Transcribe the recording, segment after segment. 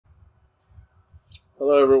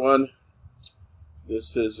Hello everyone,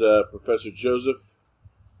 this is Professor Joseph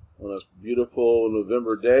on a beautiful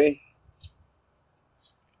November day,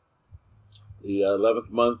 the 11th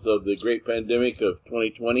month of the great pandemic of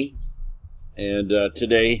 2020, and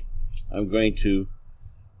today I'm going to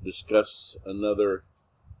discuss another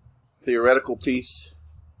theoretical piece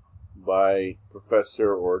by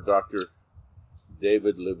Professor or Dr.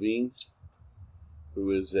 David Levine, who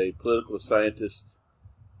is a political scientist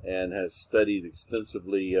and has studied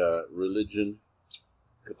extensively religion,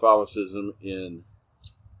 Catholicism in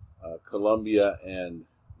Colombia and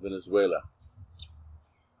Venezuela.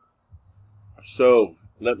 So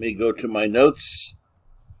let me go to my notes,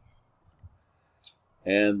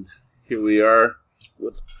 and here we are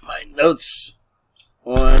with my notes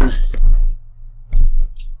on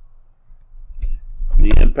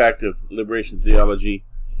the impact of liberation theology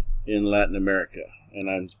in Latin America. And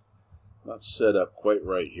I'm not set up quite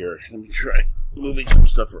right here. Let me try moving some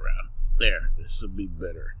stuff around. There, this will be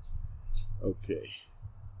better. Okay.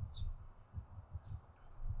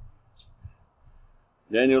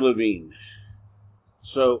 Daniel Levine.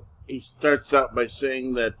 So he starts out by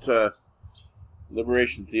saying that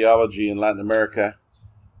liberation theology in Latin America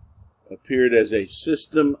appeared as a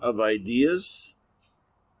system of ideas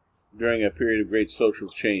during a period of great social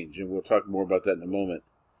change, and we'll talk more about that in a moment.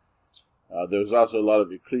 There was also a lot of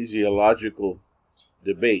ecclesiological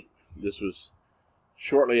debate. This was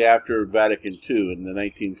shortly after Vatican II in the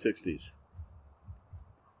 1960s.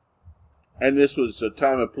 And this was a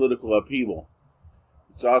time of political upheaval.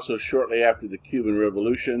 It's also shortly after the Cuban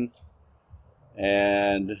Revolution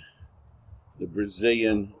and the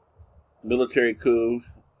Brazilian military coup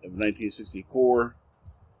of 1964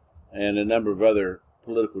 and a number of other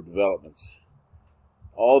political developments.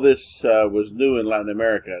 All this was new in Latin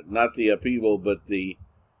America, not the upheaval, but the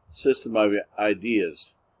system of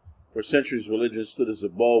ideas. For centuries, religion stood as a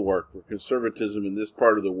bulwark for conservatism in this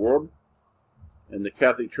part of the world, and the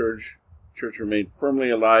Catholic Church remained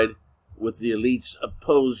firmly allied with the elites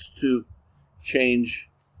opposed to change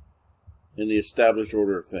in the established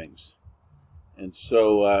order of things. And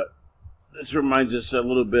so this reminds us a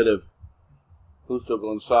little bit of Justo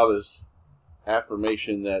Gonzalez's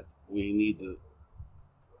affirmation that we need to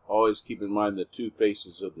always keep in mind the two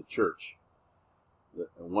faces of the church.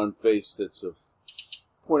 One face that's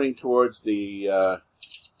pointing towards the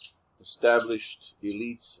established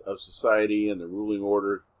elites of society and the ruling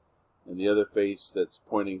order, and the other face that's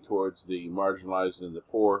pointing towards the marginalized and the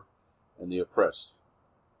poor and the oppressed.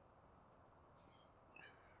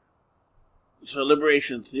 So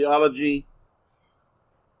liberation theology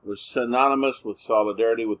was synonymous with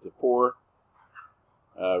solidarity with the poor,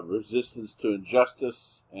 resistance to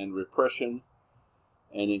injustice and repression,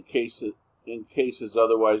 and in cases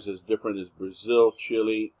otherwise as different as Brazil,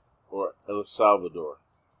 Chile, or El Salvador.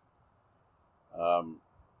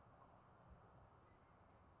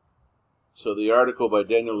 So the article by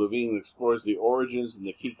Daniel Levine explores the origins and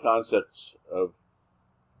the key concepts of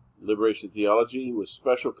liberation theology with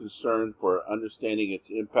special concern for understanding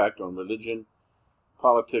its impact on religion,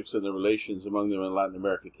 politics, and the relations among them in Latin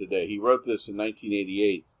America today. He wrote this in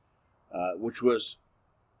 1988, which was,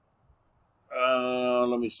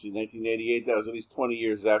 1988, that was at least 20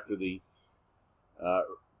 years after the,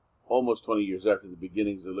 almost 20 years after the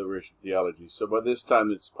beginnings of liberation theology. So by this time,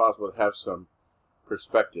 it's possible to have some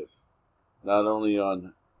perspective, not only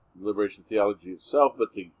on liberation theology itself,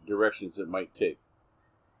 but the directions it might take.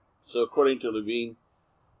 So according to Levine,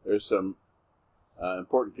 there's some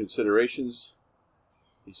important considerations.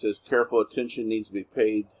 He says careful attention needs to be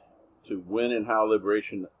paid to when and how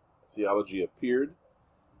liberation theology appeared,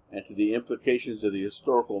 and to the implications of the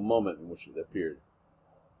historical moment in which it appeared.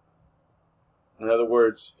 In other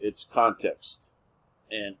words, its context.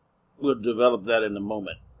 And we'll develop that in a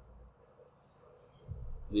moment.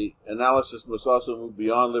 The analysis must also move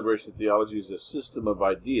beyond liberation theology as a system of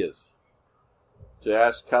ideas, to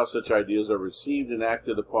ask how such ideas are received and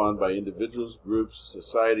acted upon by individuals, groups,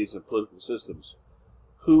 societies, and political systems.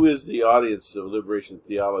 Who is the audience of liberation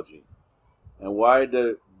theology? And why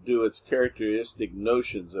do its characteristic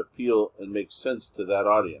notions appeal and make sense to that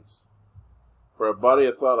audience? For a body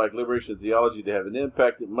of thought like liberation theology to have an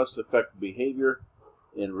impact, it must affect behavior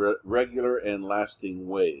in regular and lasting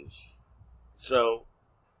ways. So,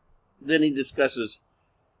 then he discusses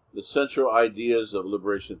the central ideas of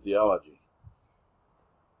liberation theology.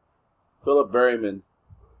 Philip Berryman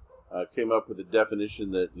came up with a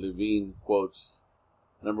definition that Levine quotes.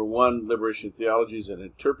 Number one, liberation theology is an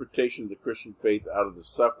interpretation of the Christian faith out of the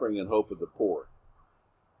suffering and hope of the poor.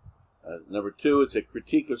 Number two, it's a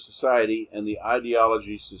critique of society and the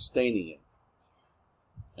ideology sustaining it.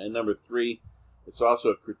 And number three, It's also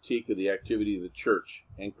a critique of the activity of the church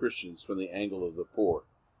and Christians from the angle of the poor.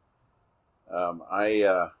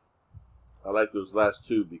 I like those last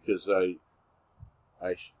two because I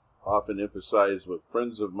often emphasize with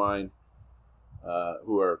friends of mine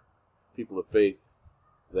who are people of faith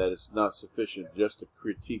that it's not sufficient just to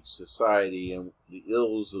critique society and the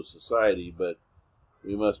ills of society, but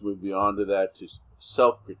we must move beyond to that to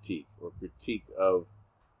self-critique or critique of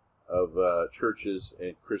churches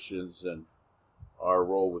and Christians and our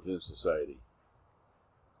role within society.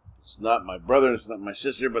 It's not my brother, it's not my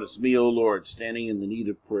sister, but it's me, O Lord, standing in the need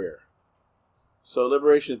of prayer. So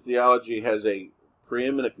liberation theology has a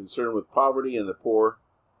preeminent concern with poverty and the poor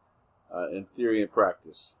in theory and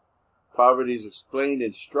practice. Poverty is explained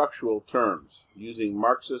in structural terms, using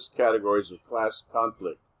Marxist categories of class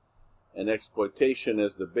conflict and exploitation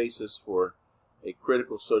as the basis for a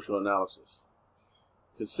critical social analysis.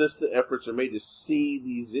 Consistent efforts are made to see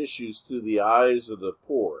these issues through the eyes of the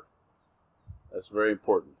poor. That's very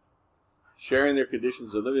important. Sharing their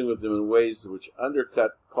conditions and living with them in ways which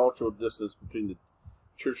undercut cultural distance between the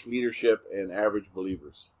church leadership and average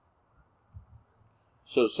believers.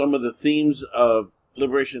 So some of the themes of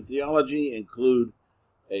liberation theology include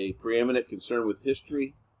a preeminent concern with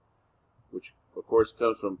history, which of course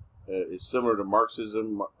comes from is similar to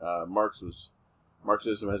Marxism.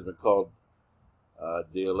 Marxism has been called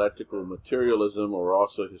dialectical materialism, or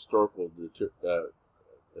also historical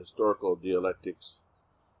dialectics,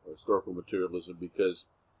 or historical materialism, because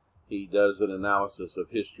he does an analysis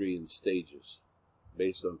of history in stages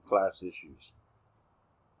based on class issues.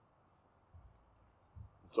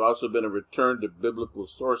 It's also been a return to biblical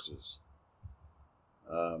sources.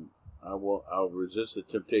 I'll resist the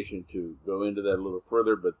temptation to go into that a little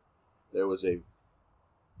further, but there was a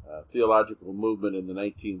theological movement in the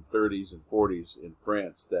 1930s and 40s in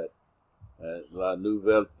France, that La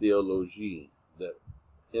Nouvelle Theologie, that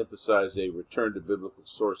emphasized a return to biblical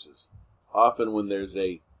sources. Often when there's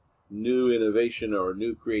a new innovation or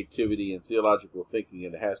new creativity in theological thinking,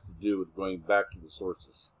 it has to do with going back to the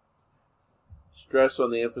sources. Stress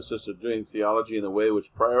on the emphasis of doing theology in a way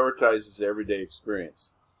which prioritizes everyday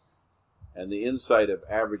experience and the insight of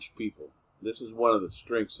average people. This is one of the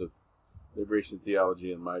strengths of liberation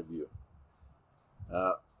theology in my view.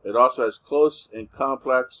 It also has close and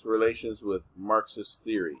complex relations with Marxist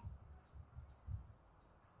theory.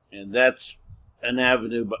 And that's an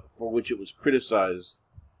avenue for which it was criticized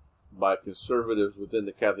by conservatives within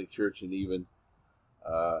the Catholic Church, and even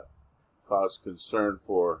caused concern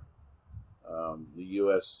for the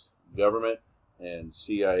U.S. government and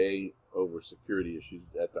CIA over security issues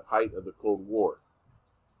at the height of the Cold War.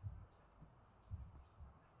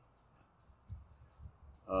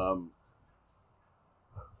 I'm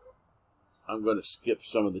going to skip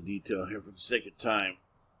some of the detail here for the sake of time.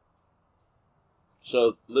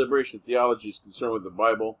 So, liberation theology is concerned with the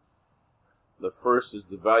Bible. The first is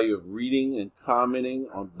the value of reading and commenting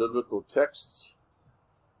on biblical texts.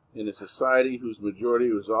 In a society whose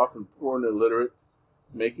majority was often poor and illiterate,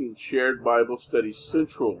 making shared Bible studies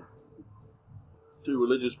central to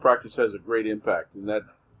religious practice has a great impact. And that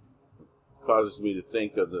causes me to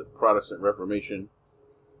think of the Protestant Reformation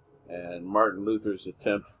and Martin Luther's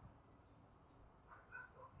attempt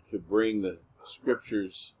to bring the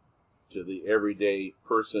scriptures to the everyday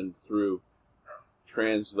person through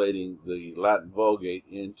translating the Latin Vulgate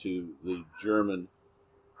into the German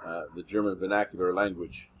vernacular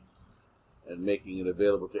language and making it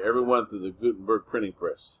available to everyone through the Gutenberg printing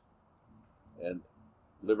press. And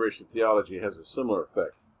liberation theology has a similar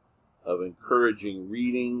effect of encouraging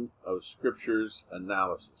reading of scriptures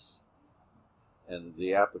analysis and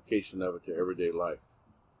the application of it to everyday life.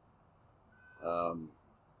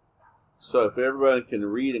 So if everybody can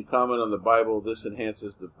read and comment on the Bible, this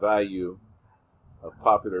enhances the value of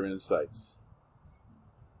popular insights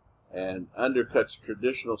and undercuts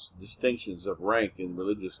traditional distinctions of rank in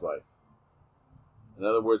religious life. In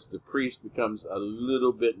other words, the priest becomes a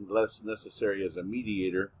little bit less necessary as a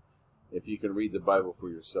mediator if you can read the Bible for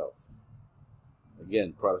yourself.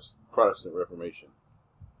 Again, Protestant Reformation.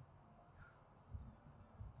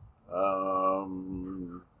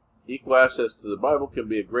 Equal access to the Bible can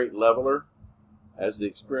be a great leveler, as the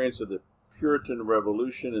experience of the Puritan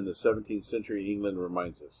Revolution in the 17th century England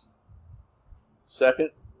reminds us.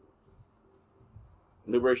 Second,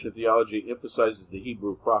 liberation theology emphasizes the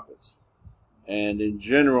Hebrew prophets, and in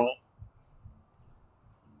general,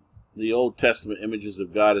 the Old Testament images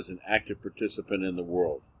of God as an active participant in the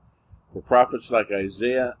world. For prophets like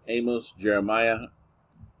Isaiah, Amos, Jeremiah,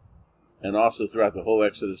 and also throughout the whole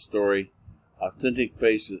Exodus story, authentic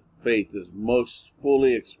faith is most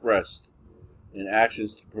fully expressed in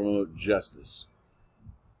actions to promote justice.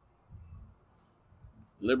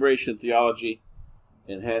 Liberation theology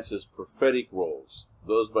enhances prophetic roles,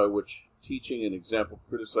 those by which teaching and example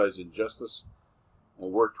criticize injustice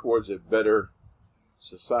and work towards a better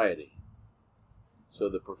society. So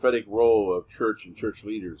the prophetic role of church and church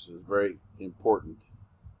leaders is very important.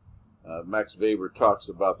 Max Weber talks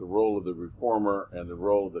about the role of the reformer and the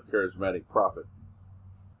role of the charismatic prophet.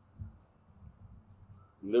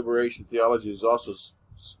 Liberation theology has also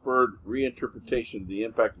spurred reinterpretation of the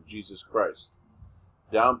impact of Jesus Christ,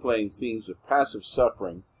 downplaying themes of passive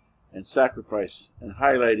suffering and sacrifice and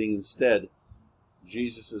highlighting instead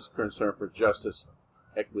Jesus' concern for justice,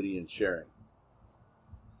 equity, and sharing.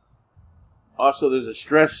 Also, there's a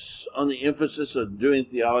stress on the emphasis of doing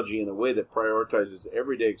theology in a way that prioritizes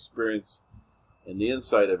everyday experience and the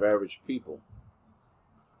insight of average people.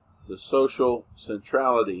 The social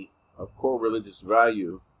centrality of core religious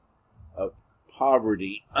value of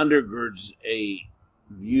poverty undergirds a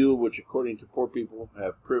view which, according to poor people,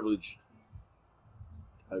 have privileged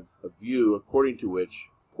a view according to which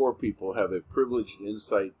poor people have a privileged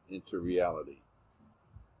insight into reality.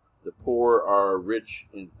 The poor are rich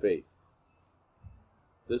in faith.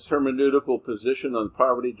 This hermeneutical position on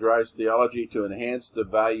poverty drives theology to enhance the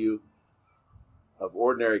value of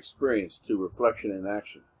ordinary experience to reflection and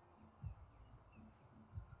action.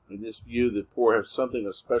 In this view, the poor have something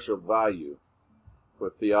of special value for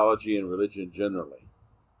theology and religion generally.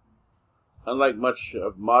 Unlike much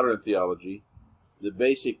of modern theology, the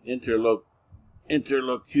basic interlocutor,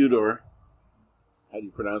 how do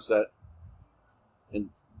you pronounce that?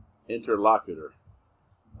 Interlocutor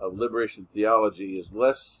of liberation theology is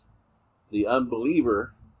less the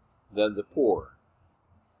unbeliever than the poor.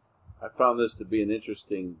 I found this to be an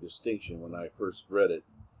interesting distinction when I first read it.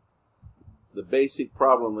 The basic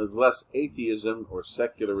problem is less atheism or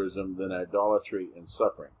secularism than idolatry and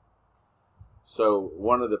suffering. So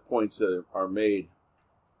one of the points that are made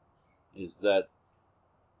is that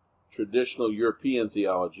traditional European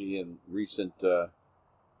theology and recent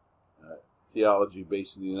theology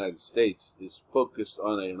based in the United States is focused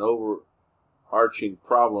on an overarching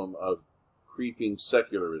problem of creeping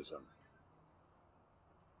secularism.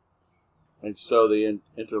 And so the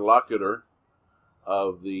interlocutor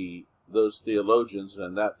of those theologians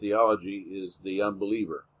and that theology is the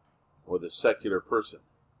unbeliever or the secular person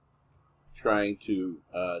trying to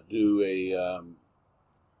do a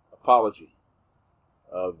apology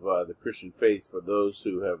of the Christian faith for those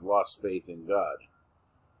who have lost faith in God.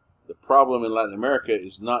 The problem in Latin America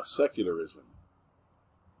is not secularism.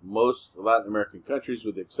 Most Latin American countries,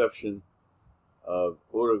 with the exception of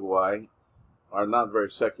Uruguay, are not very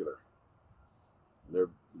secular.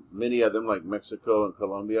 Many of them, like Mexico and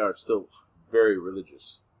Colombia, are still very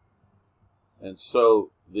religious. And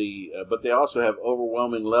so but they also have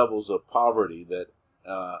overwhelming levels of poverty that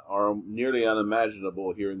are nearly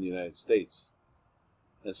unimaginable here in the United States.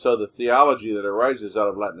 And so the theology that arises out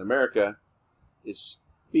of Latin America is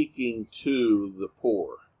speaking to the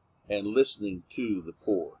poor and listening to the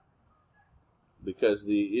poor, because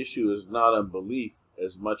the issue is not unbelief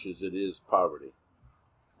as much as it is poverty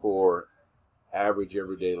for average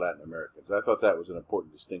everyday Latin Americans. I thought that was an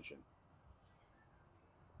important distinction.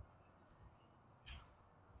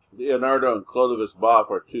 Leonardo and Clodovis Boff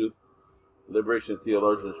are two liberation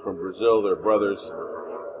theologians from Brazil. They're brothers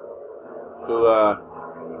who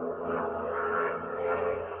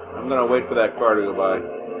I'm going to wait for that car to go by.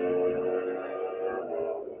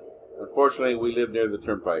 Unfortunately, we live near the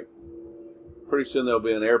turnpike. Pretty soon there'll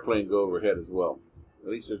be an airplane go overhead as well. At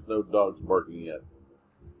least there's no dogs barking yet.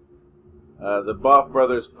 The Boff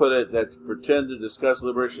brothers put it that to pretend to discuss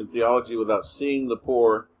liberation theology without seeing the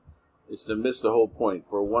poor is to miss the whole point,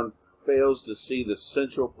 for one fails to see the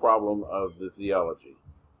central problem of the theology.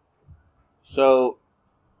 So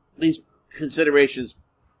these considerations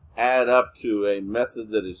add up to a method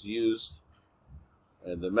that is used,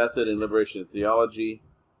 and the method in liberation theology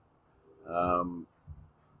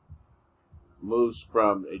moves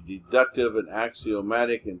from a deductive and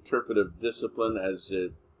axiomatic interpretive discipline, as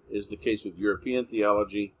it is the case with European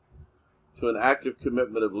theology, to an active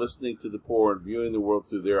commitment of listening to the poor and viewing the world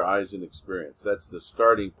through their eyes and experience. That's the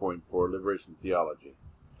starting point for liberation theology.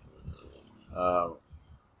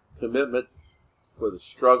 Commitment for the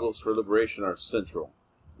struggles for liberation are central.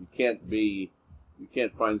 You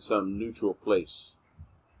can't find some neutral place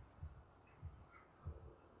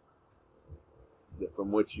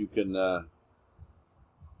from which you can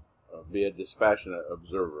be a dispassionate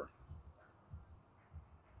observer.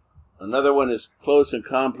 Another one is close and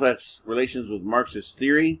complex relations with Marxist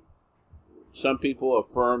theory. Some people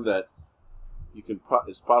affirm that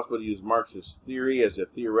it's possible to use Marxist theory as a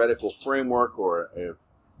theoretical framework or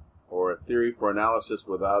or a theory for analysis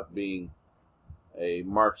without being a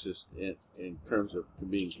Marxist in terms of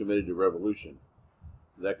being committed to revolution.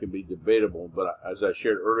 That can be debatable, but as I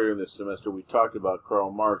shared earlier in this semester, we talked about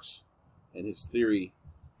Karl Marx and his theory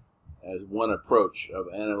as one approach of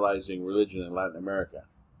analyzing religion in Latin America.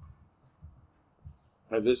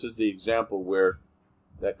 And this is the example where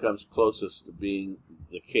that comes closest to being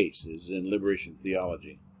the case, is in liberation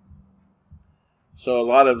theology. So a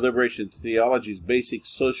lot of liberation theology's basic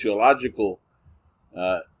sociological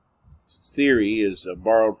theory is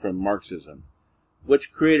borrowed from Marxism,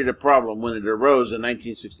 which created a problem when it arose in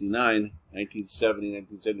 1969, 1970,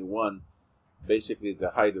 1971, basically at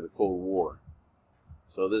the height of the Cold War.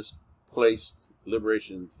 So this placed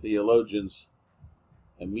liberation theologians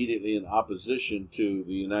immediately in opposition to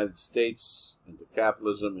the United States and to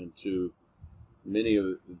capitalism and to many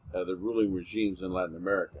of the ruling regimes in Latin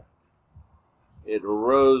America. It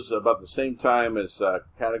arose about the same time as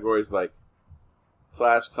categories like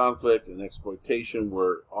class conflict and exploitation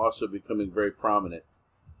were also becoming very prominent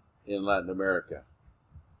in Latin America.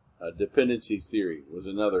 Dependency theory was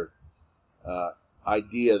another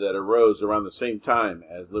idea that arose around the same time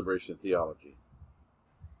as liberation theology.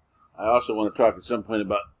 I also want to talk at some point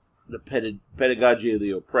about the pedagogy of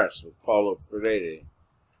the oppressed with Paulo Freire,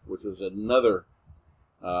 which was another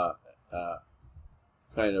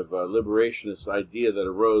kind of liberationist idea that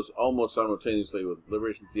arose almost simultaneously with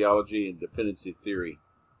liberation theology and dependency theory,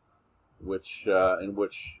 which in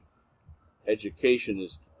which education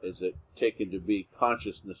is taken to be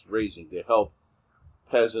consciousness raising, to help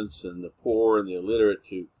peasants and the poor and the illiterate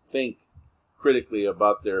to think critically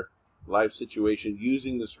about their life situation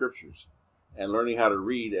using the scriptures and learning how to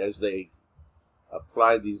read as they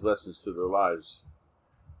apply these lessons to their lives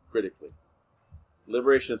critically.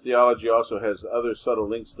 Liberation theology also has other subtle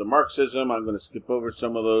links to Marxism. I'm going to skip over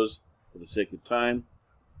some of those for the sake of time.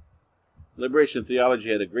 Liberation theology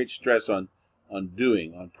had a great stress on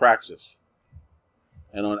doing, on praxis,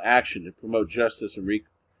 and on action to promote justice and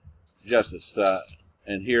justice.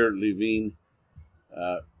 And here Levine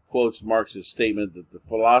quotes Marx's statement that the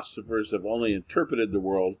philosophers have only interpreted the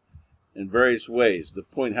world in various ways. The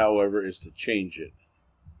point, however, is to change it.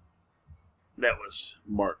 That was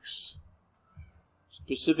Marx.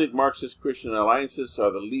 Specific Marxist Christian alliances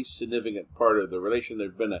are the least significant part of the relation. There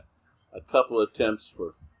have been a couple attempts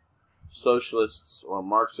for socialists or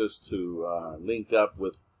Marxists to link up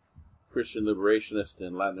with Christian liberationists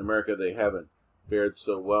in Latin America. They haven't fared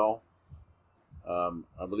so well.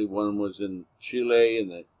 I believe one was in Chile in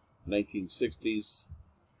the 1960s.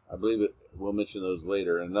 I believe we'll mention those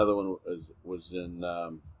later. Another one was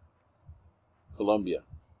in Colombia.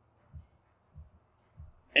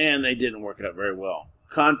 And they didn't work out very well.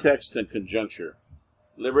 Context and conjuncture.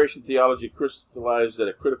 Liberation theology crystallized at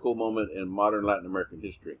a critical moment in modern Latin American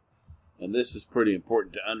history. And this is pretty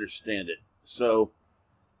important to understand it. So,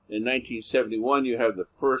 in 1971, you have the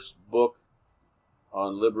first book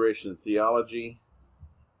on liberation theology,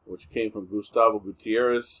 which came from Gustavo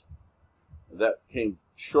Gutierrez. That came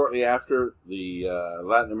shortly after the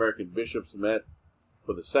Latin American bishops met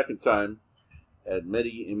for the second time at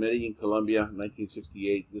Medellin, Colombia,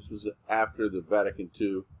 1968. This was after the Vatican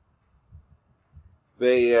II.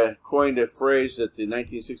 They coined a phrase at the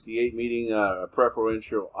 1968 meeting, a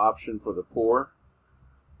preferential option for the poor.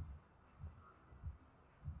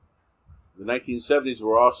 The 1970s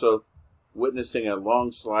were also witnessing a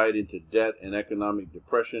long slide into debt and economic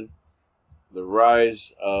depression. The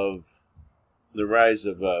rise of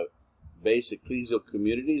base ecclesial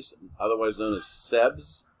communities, otherwise known as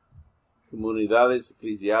SEBs, Comunidades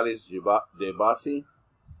Eclesiales de Base.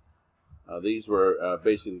 These were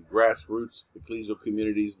basically grassroots ecclesial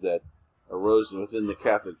communities that arose within the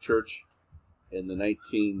Catholic Church in the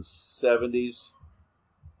 1970s.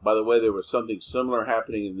 By the way, there was something similar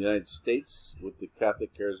happening in the United States with the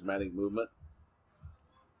Catholic Charismatic movement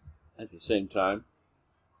at the same time.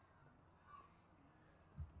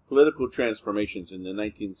 Political transformations in the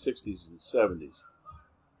 1960s and 70s.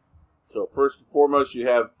 So first and foremost, you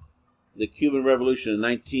have the Cuban Revolution in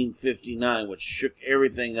 1959, which shook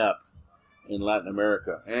everything up in Latin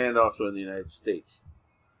America and also in the United States.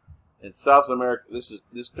 In South America,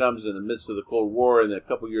 this comes in the midst of the Cold War, and then a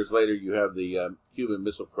couple years later you have the Cuban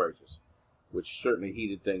Missile Crisis, which certainly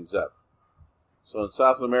heated things up. So in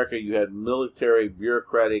South America you had military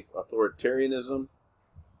bureaucratic authoritarianism,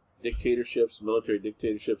 military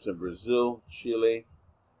dictatorships in Brazil, Chile,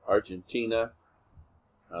 Argentina.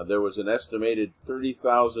 There was an estimated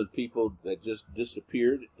 30,000 people that just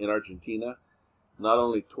disappeared in Argentina, not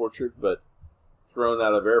only tortured, but thrown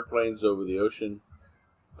out of airplanes over the ocean.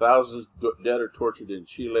 Thousands dead or tortured in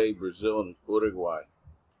Chile, Brazil, and Uruguay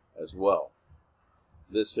as well.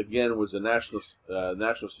 This again was a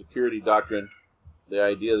national security doctrine, the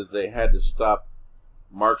idea that they had to stop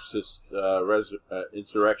Marxist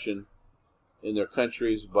insurrection in their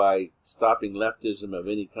countries by stopping leftism of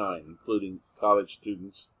any kind, including college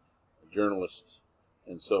students, journalists,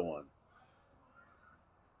 and so on.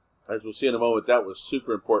 As we'll see in a moment, that was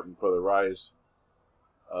super important for the rise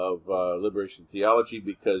of liberation theology,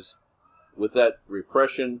 because with that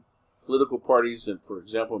repression, political parties, and for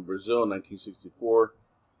example in Brazil in 1964,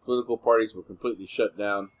 political parties were completely shut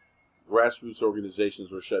down, grassroots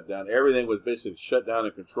organizations were shut down, everything was basically shut down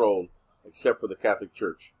and controlled except for the Catholic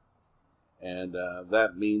Church. And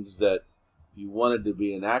that means that if you wanted to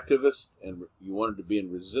be an activist and you wanted to be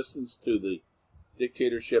in resistance to the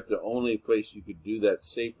dictatorship, the only place you could do that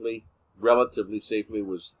safely, relatively safely,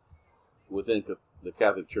 was within the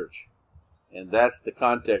Catholic Church. And that's the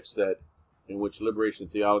context in which liberation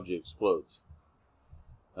theology explodes.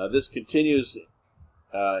 This continues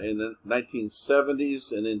in the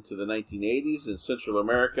 1970s and into the 1980s in Central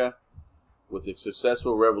America with the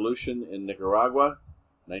successful revolution in Nicaragua,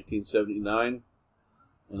 1979.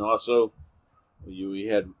 And also we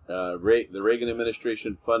had the Reagan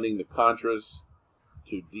administration funding the Contras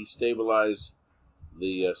to destabilize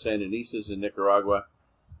the Sandinistas in Nicaragua,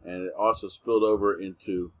 and it also spilled over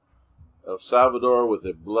into El Salvador with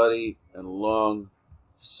a bloody and long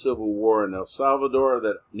civil war in El Salvador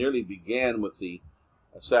that nearly began with the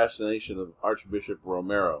assassination of Archbishop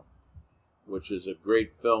Romero, which is a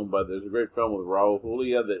great film. There's a great film with Raul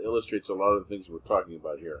Julia that illustrates a lot of the things we're talking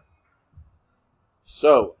about here.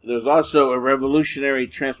 So there's also a revolutionary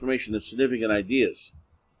transformation of significant ideas.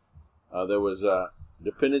 There was a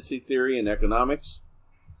dependency theory in economics.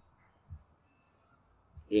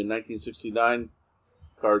 In 1969,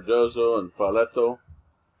 Cardozo and Faleto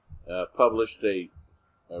published a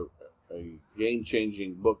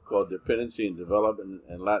game-changing book called Dependency and Development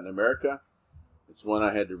in Latin America. It's one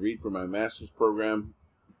I had to read for my master's program.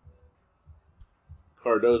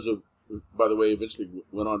 Cardozo, by the way, eventually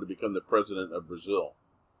went on to become the president of Brazil.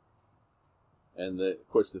 And of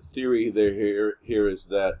course, the theory here is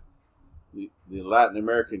that the Latin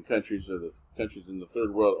American countries, or the countries in the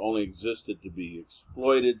third world, only existed to be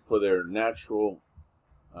exploited for their natural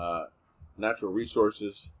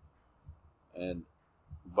resources, and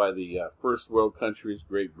by the first world countries,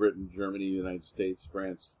 Great Britain, Germany, United States,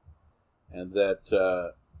 France, and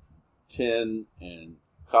that tin and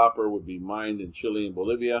copper would be mined in Chile and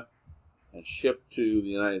Bolivia and shipped to the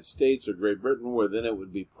United States or Great Britain, where then it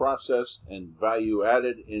would be processed and value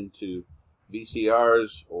added into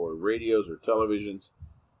VCRs or radios or televisions,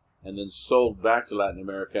 and then sold back to Latin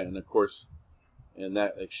America. And of course, in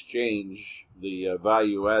that exchange, the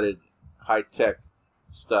value added high-tech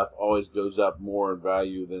stuff always goes up more in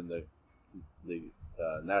value than the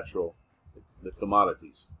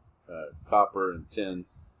commodities, copper and tin.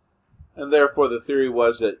 And therefore the theory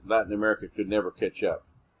was that Latin America could never catch up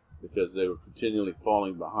because they were continually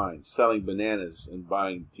falling behind, selling bananas and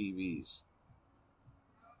buying TVs.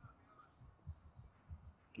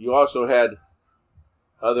 You also had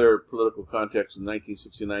other political contexts. In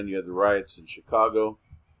 1969, you had the riots in Chicago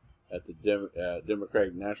at the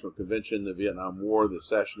Democratic National Convention, the Vietnam War, the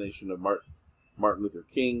assassination of Martin Luther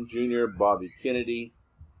King Jr., Bobby Kennedy,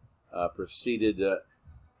 succeeded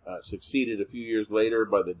a few years later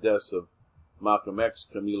by the deaths of Malcolm X.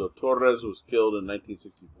 Camilo Torres was killed in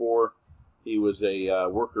 1964. He was a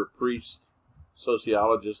worker priest,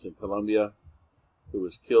 sociologist in Colombia, who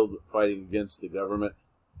was killed fighting against the government.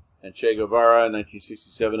 And Che Guevara in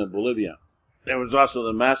 1967 in Bolivia. There was also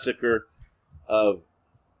the massacre of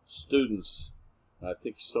students. I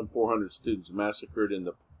think some 400 students massacred in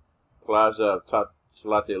the plaza of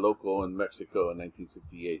Tlatelolco in Mexico in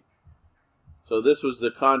 1968. So this was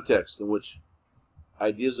the context in which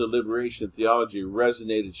ideas of liberation theology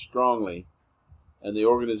resonated strongly, and the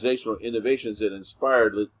organizational innovations it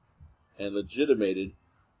inspired and legitimated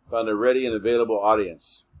found a ready and available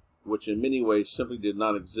audience, which in many ways simply did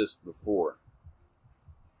not exist before.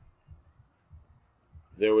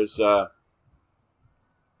 There was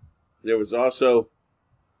also,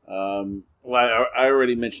 well, I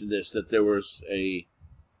already mentioned this, that there was a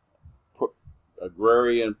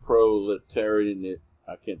agrarian proletarian,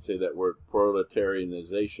 I can't say that word,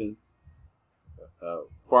 proletarianization.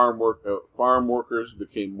 Farm workers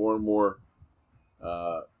became more and more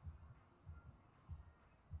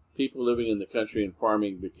people living in the country, and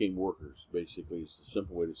farming became workers, basically. It's a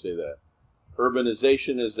simple way to say that.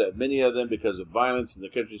 Urbanization is that many of them, because of violence in the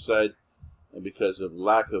countryside and because of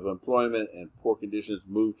lack of employment and poor conditions,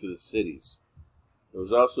 moved to the cities. There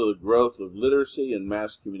was also the growth of literacy and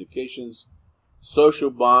mass communications, Social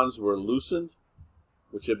bonds were loosened,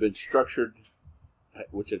 which had structured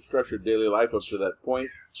daily life up to that point.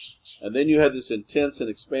 And then you had this intense and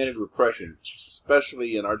expanded repression,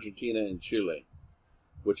 especially in Argentina and Chile,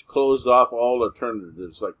 which closed off all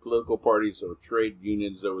alternatives like political parties or trade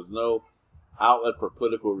unions. There was no outlet for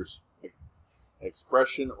political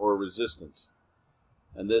expression or resistance.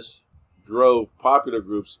 And this drove popular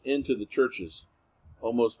groups into the churches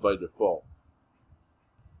almost by default.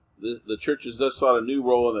 The churches thus sought a new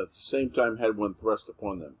role and at the same time had one thrust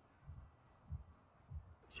upon them.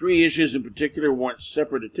 Three issues in particular warrant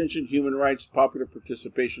separate attention: human rights, popular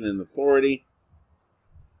participation, and authority.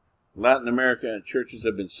 Latin America churches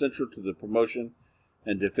have been central to the promotion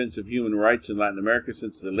and defense of human rights in Latin America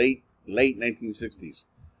since the late 1960s.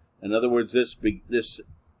 In other words, this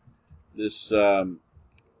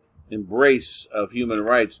embrace of human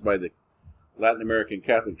rights by the Latin American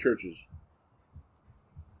Catholic churches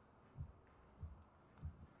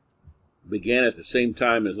began at the same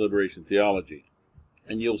time as liberation theology.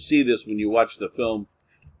 And you'll see this when you watch the film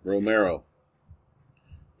Romero.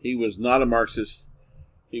 He was not a Marxist.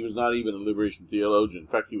 He was not even a liberation theologian. In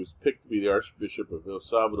fact, he was picked to be the Archbishop of El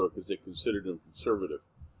Salvador because they considered him conservative.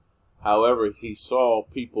 However, he saw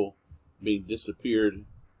people being disappeared,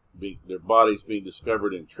 their bodies being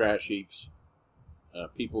discovered in trash heaps,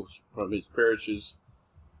 people from his parishes,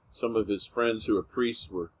 some of his friends who were priests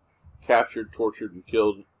were captured, tortured, and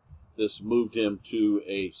killed. This moved him to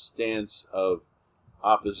a stance of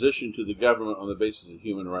opposition to the government on the basis of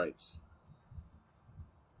human rights.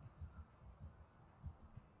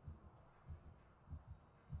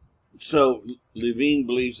 So Levine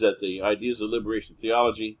believes that the ideas of liberation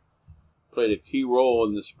theology played a key role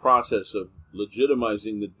in this process of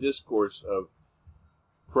legitimizing the discourse of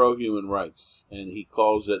pro-human rights, and he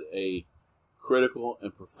calls it a critical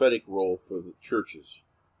and prophetic role for the churches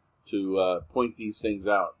to point these things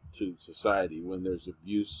out to society when there's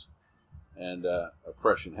abuse and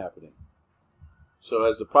oppression happening. So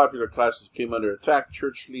as the popular classes came under attack,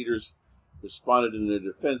 church leaders responded in their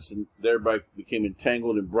defense and thereby became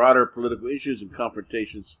entangled in broader political issues and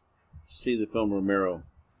confrontations. See the film Romero.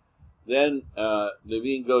 Then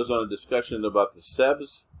Levine goes on a discussion about the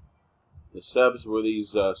SEBs. The SEBs were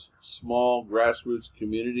these small grassroots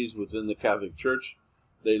communities within the Catholic Church.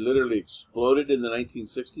 They literally exploded in the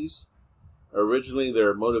 1960s. Originally,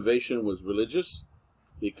 their motivation was religious,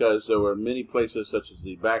 because there were many places, such as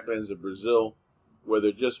the backlands of Brazil, where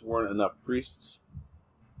there just weren't enough priests.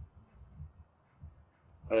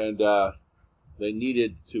 And they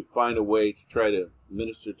needed to find a way to try to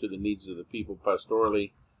minister to the needs of the people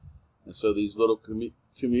pastorally. And so these little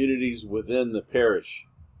communities within the parish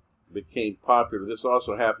became popular. This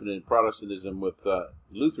also happened in Protestantism with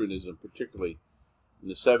Lutheranism, particularly in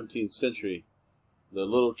the 17th century. The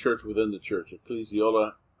little church within the church,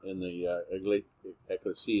 ecclesiola in the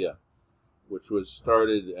ecclesia, which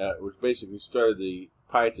basically started the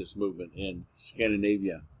Pietist movement in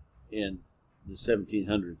Scandinavia in the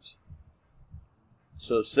 1700s.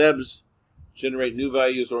 So SEBs generate new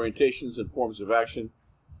values, orientations, and forms of action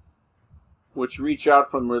which reach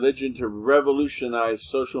out from religion to revolutionize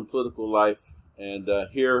social and political life. And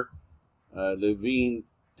here Levine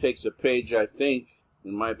takes a page, I think,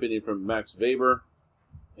 in my opinion, from Max Weber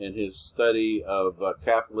in his study of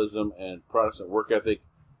capitalism and Protestant work ethic,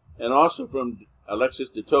 and also from Alexis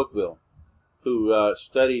de Tocqueville, who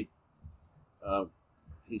studied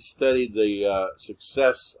the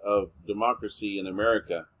success of democracy in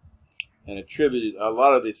America and attributed a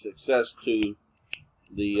lot of the success to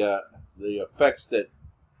the effects that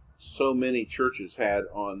so many churches had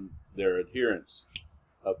on their adherents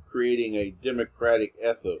of creating a democratic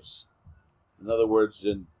ethos. In other words,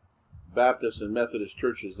 in Baptist and Methodist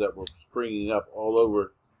churches that were springing up all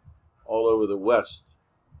over the West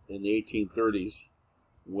in the 1830s,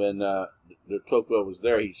 when de Tocqueville was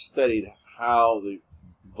there, he studied how the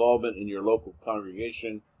involvement in your local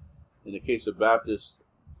congregation, in the case of Baptists,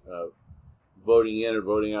 voting in or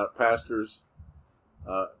voting out pastors,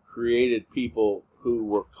 created people who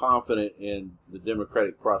were confident in the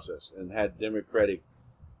democratic process and had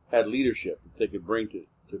leadership that they could bring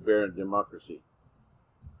to bear in democracy.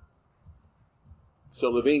 So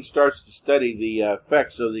Levine starts to study the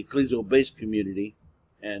effects of the ecclesial-based community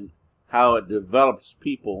and how it develops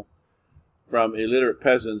people from illiterate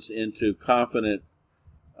peasants into confident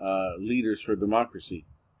leaders for democracy.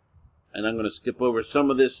 And I'm going to skip over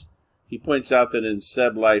some of this. He points out that in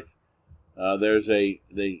SEB life,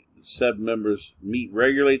 the SEB members meet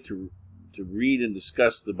regularly to read and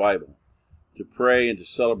discuss the Bible, to pray and to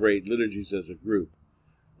celebrate liturgies as a group.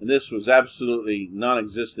 And this was absolutely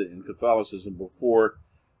non-existent in Catholicism before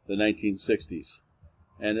the 1960s.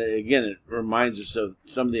 And again, it reminds us of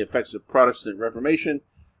some of the effects of Protestant Reformation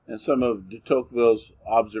and some of de Tocqueville's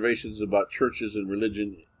observations about churches and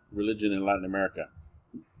religion in Latin America.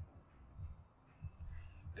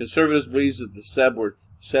 Conservatives believe that the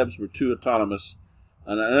Sebs were too autonomous,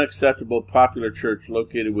 an unacceptable popular church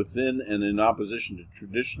located within and in opposition to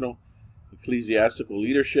traditional ecclesiastical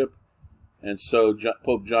leadership. And so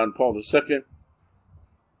Pope John Paul II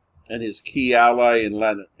and his key ally in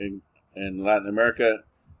Latin America,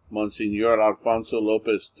 Monsignor Alfonso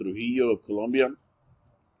López Trujillo of Colombia,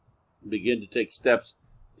 begin to take steps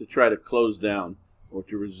to try to close down or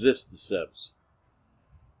to resist the Sebs.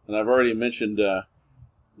 And I've already mentioned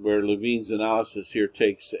where Levine's analysis here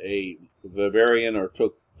takes a Weberian or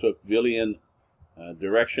Tocquevillian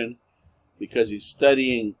direction, because he's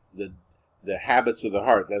studying the habits of the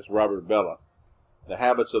heart. That's Robert Bellah. The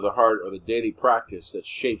habits of the heart are the daily practice that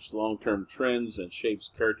shapes long-term trends and shapes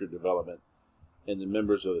character development in the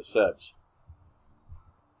members of the Sebs.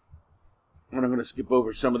 And I'm going to skip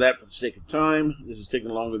over some of that for the sake of time. This is taking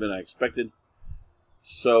longer than I expected.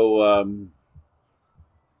 So,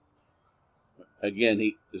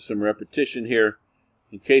 again, there's some repetition here.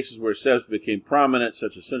 In cases where Sebs became prominent,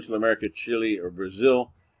 such as Central America, Chile, or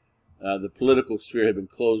Brazil, the political sphere had been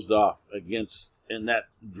closed off against, and that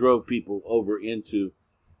drove people over into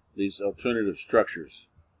these alternative structures.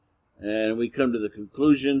 And we come to the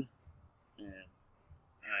conclusion, and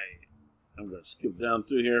I'm going to skip down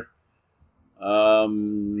through here.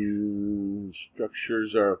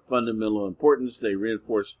 Structures are of fundamental importance. They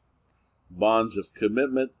reinforce bonds of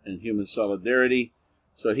commitment and human solidarity.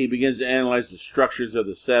 So he begins to analyze the structures of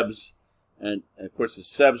the Sebs. And of course, the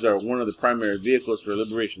Sebs are one of the primary vehicles for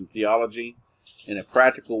liberation theology in a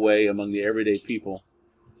practical way among the everyday people.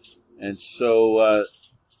 And so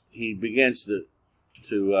he begins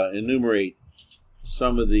to enumerate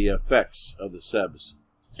some of the effects of the Sebs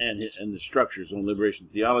and the structures on liberation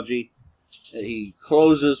theology. And he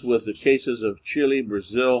closes with the cases of Chile,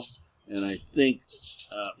 Brazil, and I think,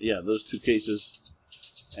 those two cases.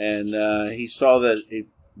 And he saw that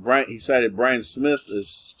he cited Brian Smith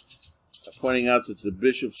as pointing out that the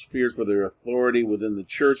bishops feared for their authority within the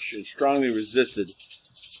church and strongly resisted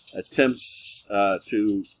attempts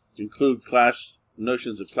to include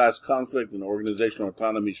notions of class conflict and organizational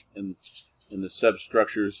autonomy in the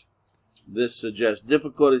substructures. This suggests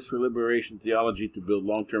difficulties for liberation theology to build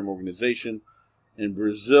long-term organization. In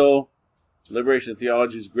Brazil, liberation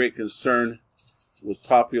theology's great concern with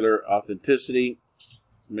popular authenticity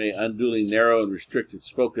may unduly narrow and restrict its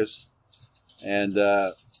focus. And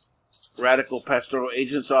radical pastoral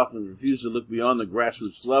agents often refuse to look beyond the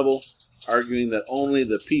grassroots level, arguing that only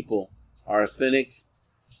the people are authentic.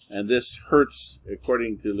 And this hurts,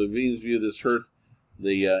 according to Levine's view, this hurt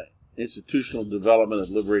the institutional development of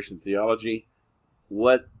liberation theology.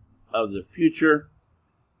 What of the future?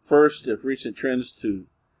 First, if recent trends to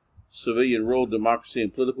civilian rule, democracy,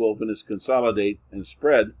 and political openness consolidate and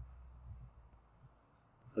spread,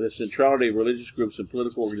 the centrality of religious groups and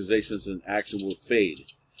political organizations in action will fade.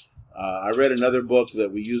 I read another book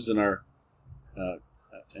that we use in our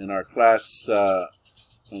class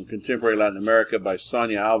on contemporary Latin America by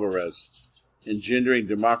Sonia Alvarez, Engendering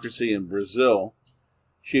Democracy in Brazil.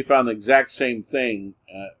 She found the exact same thing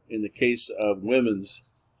in the case of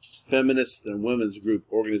feminist and women's group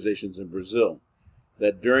organizations in Brazil,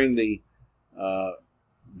 that during the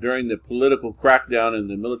political crackdown and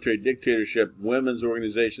the military dictatorship, women's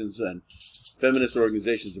organizations and feminist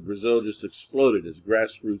organizations in Brazil just exploded as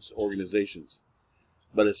grassroots organizations.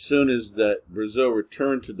 But as soon as Brazil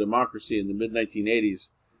returned to democracy in the mid-1980s,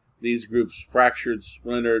 these groups fractured,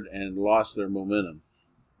 splintered, and lost their momentum.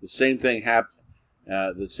 The same thing happened.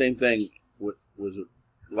 The same thing was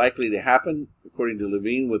likely to happen, according to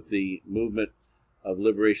Levine, with the movement of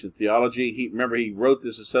liberation theology. He wrote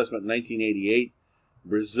this assessment in 1988.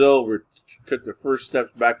 Brazil took the first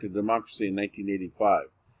steps back to democracy in 1985.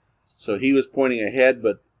 So he was pointing ahead,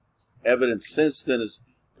 but evidence since then has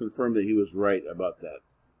confirmed that he was right about that.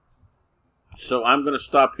 So I'm going to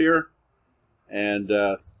stop here, and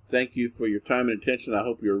thank you for your time and attention. I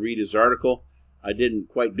hope you'll read his article. I didn't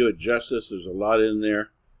quite do it justice. There's a lot in there,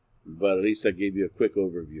 but at least I gave you a quick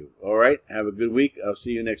overview. All right, have a good week. I'll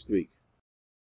see you next week.